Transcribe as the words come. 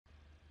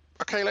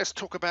Okay, let's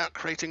talk about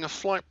creating a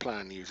flight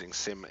plan using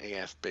Sim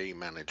EFB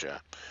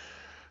Manager.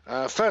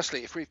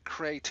 Firstly, if we've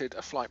created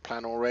a flight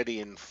plan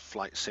already in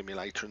Flight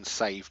Simulator and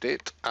saved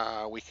it,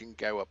 we can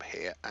go up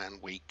here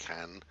and we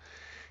can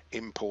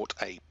import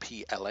a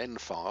PLN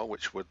file,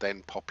 which would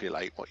then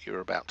populate what you're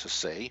about to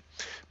see.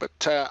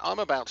 But I'm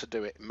about to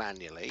do it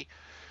manually.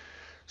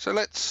 So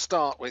let's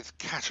start with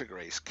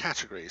categories.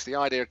 Categories. The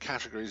idea of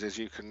categories is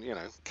you can,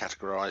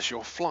 categorize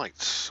your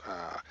flights.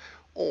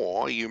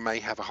 Or you may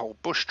have a whole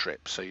bush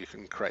trip, so you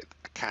can create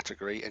a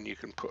category and you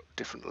can put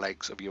different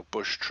legs of your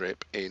bush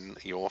trip in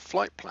your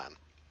flight plan.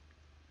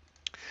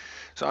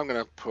 So I'm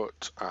going to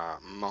put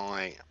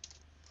my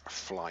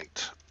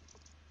flight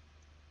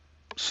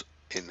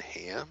in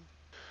here,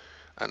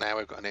 and now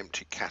we've got an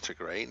empty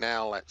category.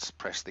 Now let's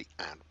press the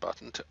add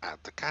button to add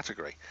the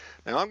category.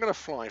 Now I'm going to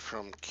fly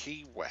from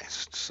Key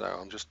West, so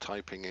I'm just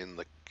typing in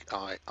the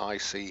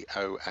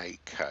ICOA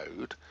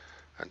code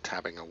and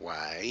tabbing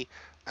away.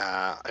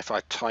 If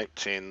I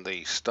typed in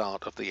the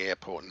start of the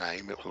airport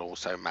name, it will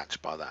also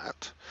match by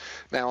that.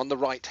 Now on the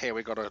right here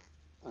we've got a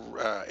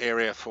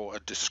area for a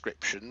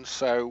description,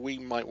 so we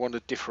might want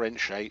to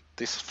differentiate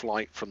this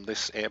flight from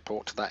this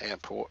airport to that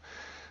airport,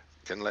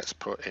 and let's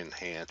put in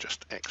here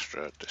just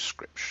extra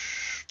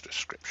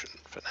description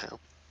for now.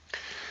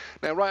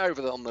 Now right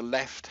over on the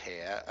left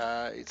here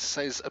it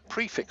says a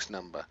prefix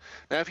number.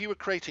 Now if you were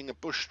creating a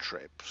bush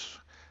trip,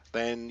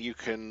 then you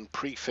can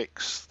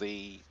prefix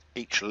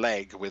each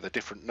leg with a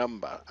different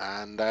number,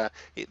 and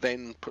it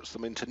then puts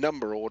them into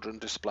number order and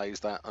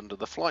displays that under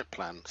the flight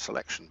plan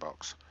selection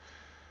box.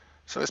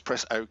 So let's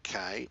press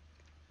OK.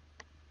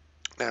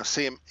 Now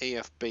Sim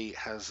EFB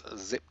has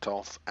zipped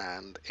off,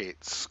 and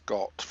it's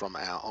got from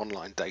our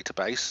online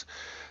database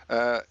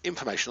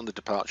information on the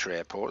departure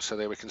airport. So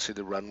there we can see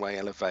the runway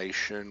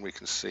elevation, we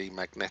can see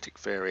magnetic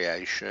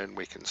variation,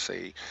 we can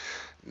see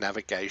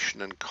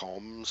navigation and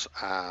comms.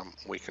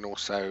 We can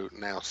also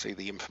now see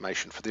the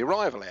information for the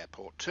arrival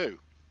airport too.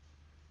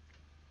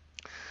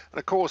 And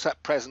of course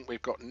at present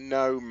we've got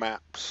no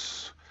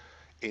maps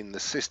in the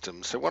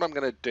system. So what I'm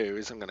going to do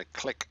is I'm going to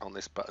click on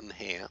this button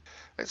here.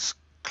 Let's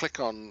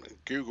click on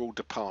Google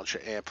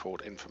Departure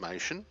Airport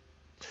Information.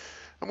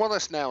 And what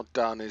that's now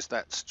done is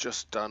that's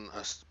just done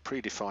a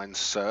predefined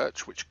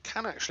search, which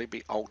can actually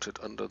be altered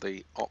under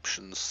the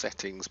Options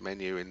Settings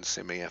menu in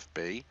Sim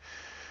EFB.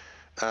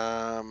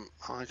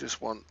 I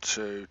just want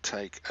to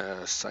take,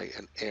 say,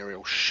 an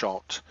aerial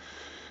shot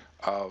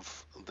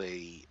of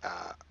the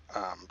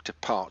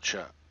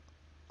departure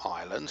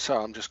island.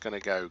 So I'm just going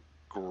to go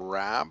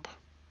grab,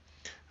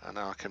 and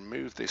I can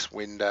move this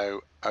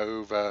window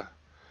over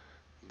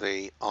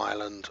the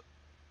island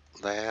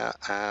there,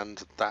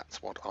 and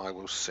that's what I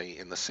will see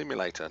in the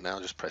simulator. Now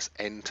just press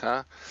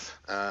enter.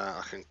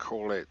 I can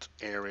call it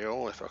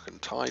aerial if I can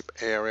type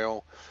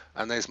aerial,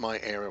 and there's my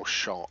aerial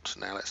shot.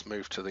 Now let's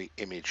move to the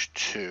image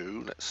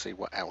 2. Let's see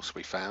what else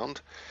we found.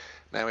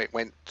 Now it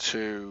went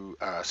to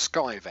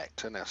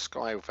SkyVector. Now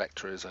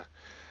SkyVector is a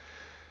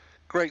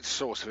great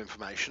source of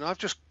information. I've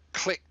just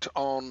clicked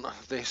on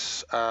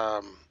this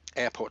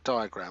airport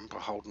diagram by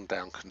holding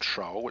down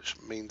Control, which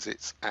means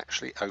it's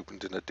actually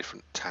opened in a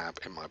different tab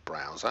in my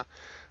browser.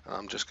 And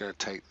I'm just going to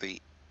take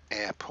the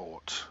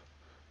airport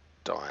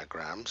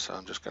diagram, so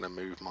I'm just going to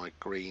move my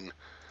green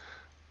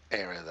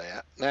area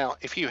there. Now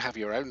if you have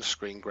your own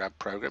screen grab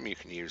program, you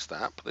can use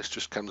that, but this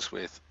just comes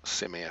with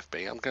Sim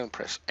EFB. I'm going to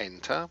press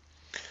enter.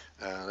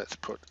 Let's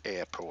put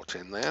airport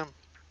in there.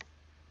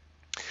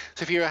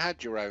 So if you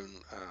had your own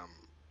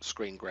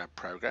screen grab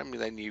program,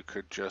 then you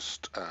could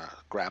just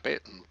grab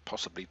it and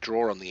possibly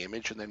draw on the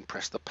image and then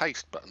press the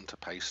paste button to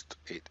paste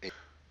it in.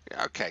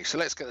 Okay, so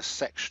let's get a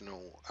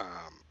sectional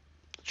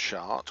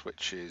chart,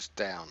 which is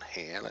down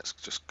here. Let's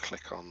just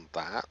click on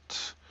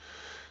that.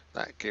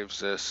 That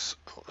gives us,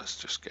 let's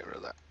just get rid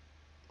of that.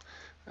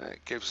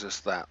 It gives us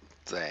that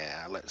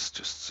there. Let's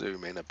just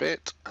zoom in a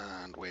bit,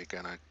 and we're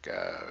gonna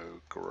go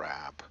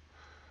grab,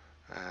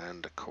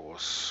 and of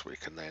course we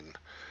can then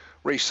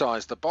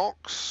resize the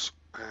box,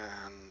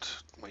 and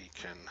we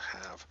can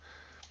have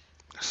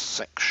a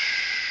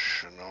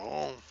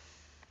sectional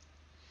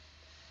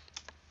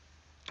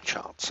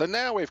chart. So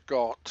now we've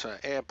got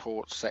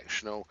airport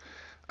sectional.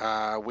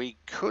 We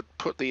could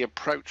put the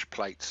approach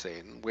plates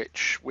in,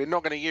 which we're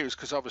not going to use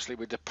because obviously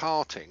we're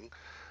departing,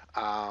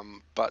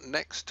 but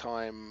next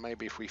time,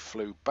 maybe if we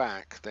flew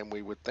back, then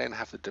we would then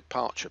have the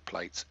departure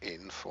plates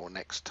in for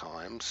next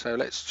time. So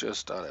let's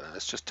just, I don't know,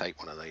 let's just take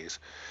one of these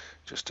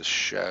just to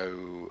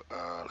show.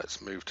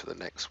 Let's move to the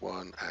next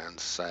one and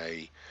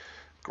say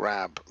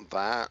grab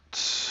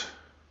that.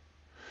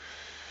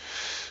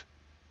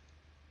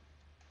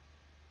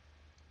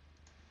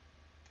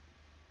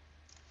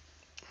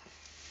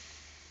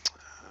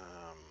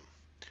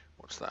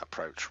 What's that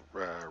approach?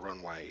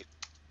 Runway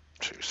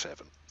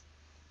 27.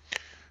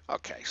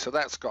 Okay, so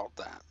that's got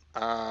that.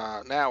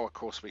 Now, of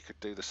course, we could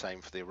do the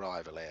same for the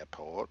arrival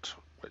airport,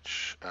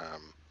 which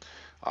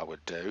I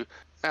would do.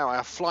 Now,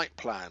 our flight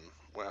plan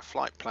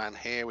flight plan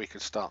here, we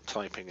could start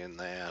typing in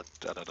there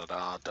da da da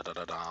da da da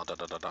da da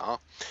da da da.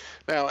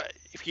 Now,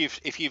 if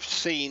you've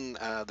seen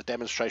the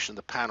demonstration of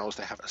the panels,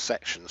 they have a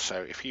section.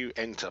 So if you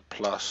enter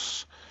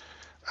plus,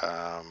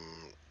 I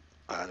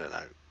don't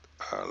know,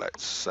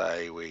 let's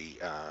say we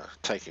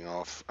taking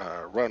off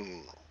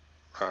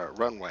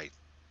runway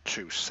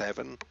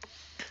 27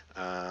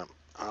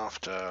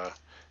 after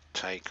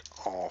take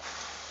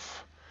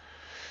off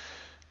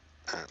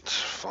at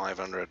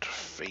 500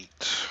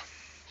 feet,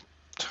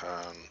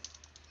 turn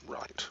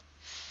right.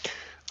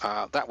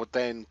 That would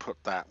then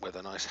put that with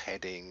a nice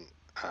heading,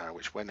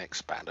 which when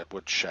expanded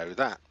would show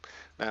that.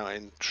 Now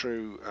in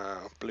true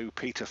Blue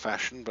Peter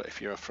fashion, but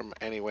if you're from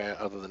anywhere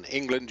other than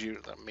England,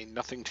 that mean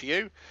nothing to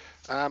you.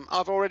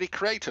 I've already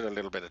created a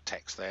little bit of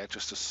text there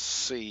just to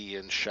see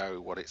and show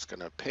what it's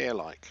going to appear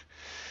like.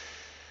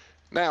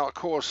 Now, of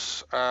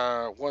course,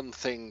 one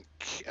thing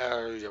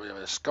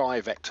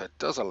SkyVector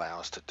does allow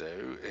us to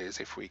do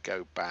is if we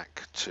go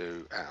back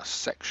to our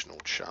sectional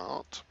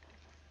chart,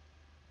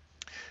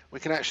 we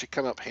can actually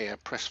come up here,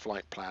 press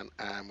flight plan,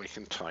 and we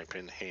can type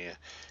in here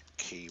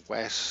Key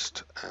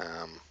West,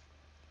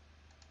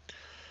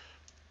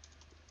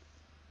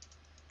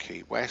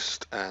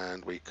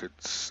 and we could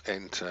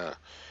enter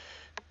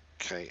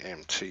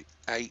KMTH,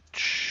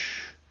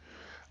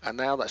 and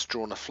now that's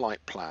drawn a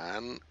flight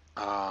plan.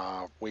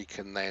 We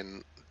can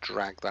then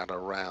drag that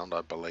around,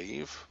 I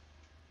believe,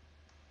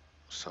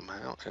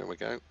 somehow. Here we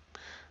go.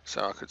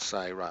 So I could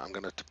say, right, I'm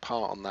going to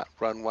depart on that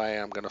runway.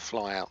 I'm going to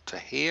fly out to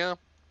here.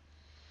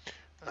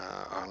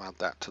 I'll add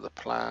that to the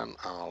plan.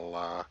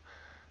 I'll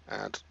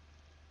add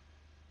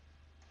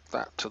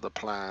that to the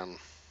plan.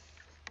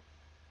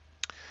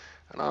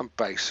 And I'm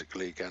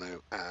basically going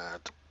to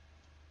add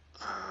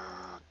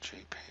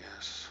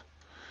GPS.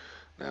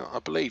 Now, I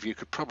believe you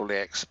could probably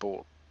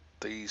export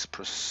these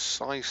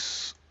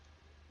precise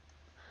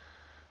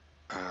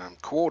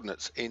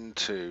coordinates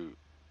into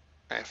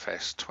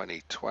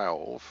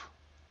FS2020.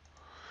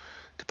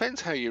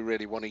 Depends how you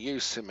really want to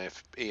use Sim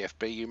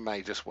EFB. You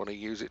may just want to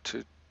use it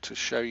to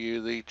show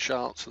you the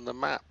charts and the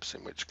maps,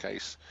 in which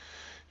case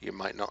you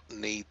might not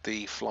need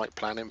the flight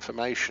plan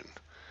information.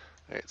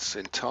 It's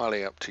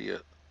entirely up to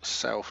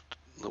yourself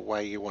the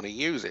way you want to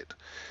use it.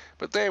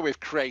 But there we've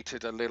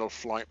created a little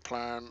flight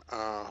plan.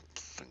 I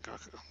think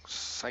it's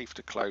safe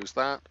to close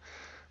that.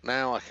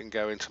 Now I can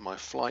go into my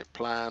flight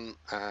plan,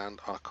 and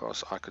of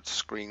course I could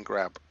screen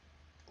grab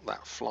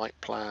that flight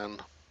plan.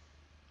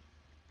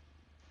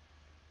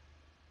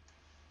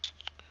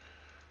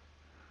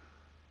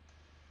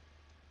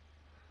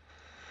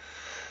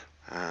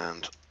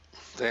 And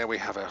there we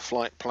have our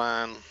flight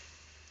plan.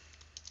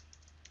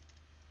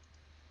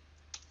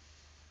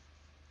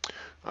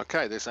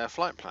 Okay, there's our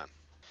flight plan.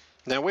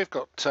 Now we've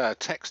got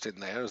text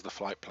in there as the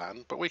flight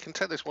plan, but we can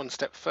take this one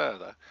step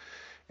further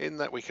in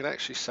that we can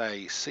actually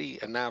say see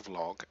a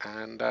NavLog,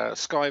 and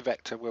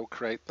SkyVector will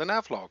create the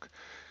NavLog.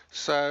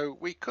 So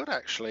we could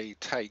actually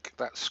take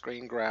that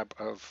screen grab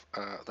of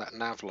that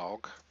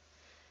NavLog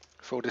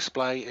for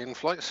display in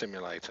Flight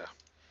Simulator.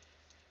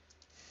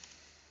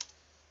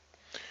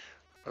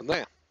 And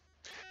there.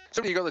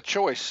 So you've got the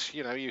choice,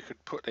 you know, you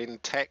could put in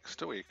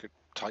text, or you could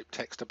type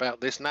text about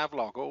this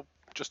NavLog, or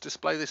just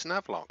display this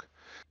NavLog.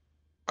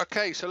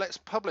 Okay, so let's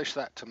publish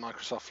that to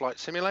Microsoft Flight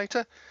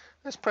Simulator.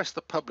 Let's press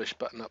the publish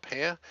button up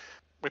here.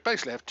 We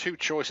basically have two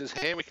choices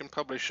here. We can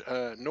publish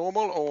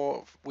normal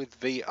or with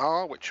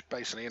VR, which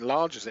basically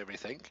enlarges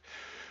everything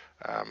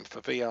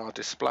for VR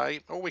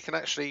display, or we can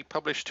actually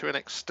publish to an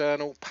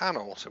external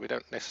panel, so we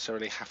don't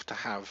necessarily have to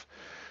have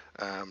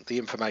the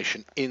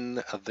information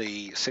in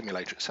the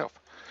simulator itself.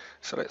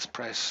 So let's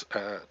press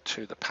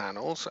to the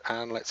panels,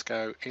 and let's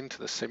go into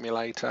the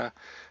simulator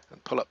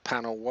and pull up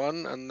panel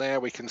 1, and there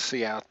we can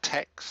see our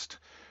text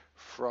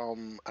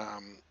from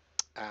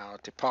our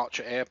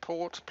departure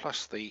airport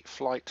plus the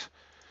flight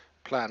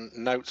plan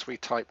notes we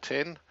typed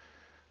in,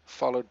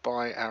 followed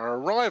by our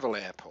arrival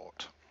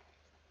airport.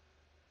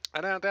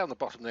 And now down the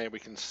bottom there we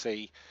can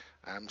see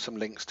some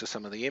links to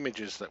some of the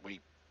images that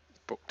we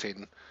booked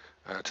in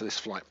to this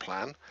flight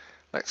plan.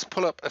 Let's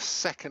pull up a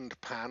second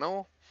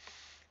panel,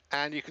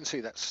 and you can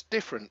see that's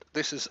different.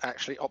 This is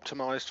actually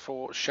optimized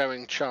for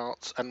showing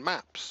charts and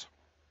maps.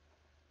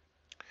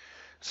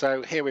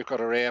 So here we've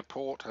got our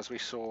airport, as we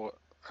saw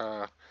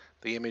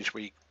the image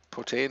we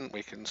put in.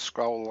 We can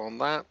scroll on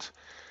that,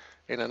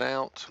 in and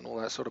out, and all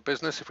that sort of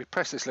business. If we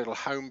press this little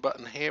home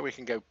button here, we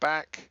can go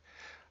back,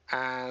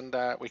 and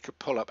we could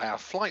pull up our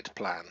flight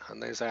plan.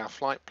 And there's our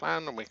flight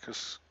plan, and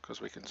because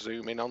we can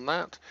zoom in on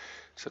that.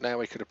 So now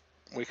we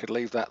could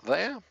leave that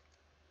there.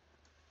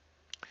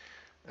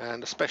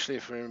 And especially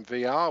if we're in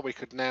VR, we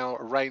could now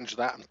arrange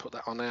that and put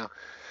that on our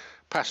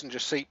passenger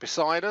seat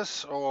beside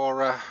us,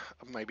 or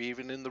maybe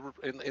even in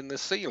the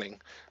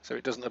ceiling, so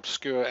it doesn't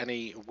obscure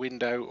any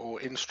window or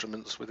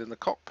instruments within the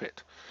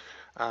cockpit.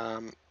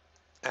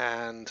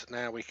 And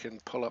now we can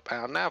pull up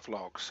our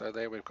NavLog. So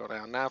there we've got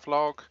our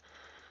NavLog,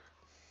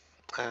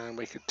 and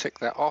we could tick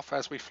that off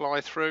as we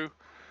fly through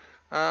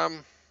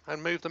and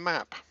move the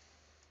map.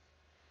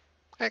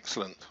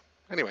 Excellent,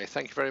 Anyway,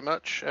 thank you very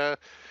much.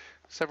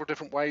 Several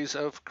different ways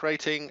of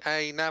creating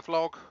a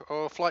NavLog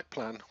or flight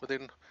plan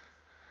within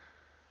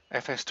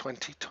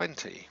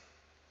FS2020.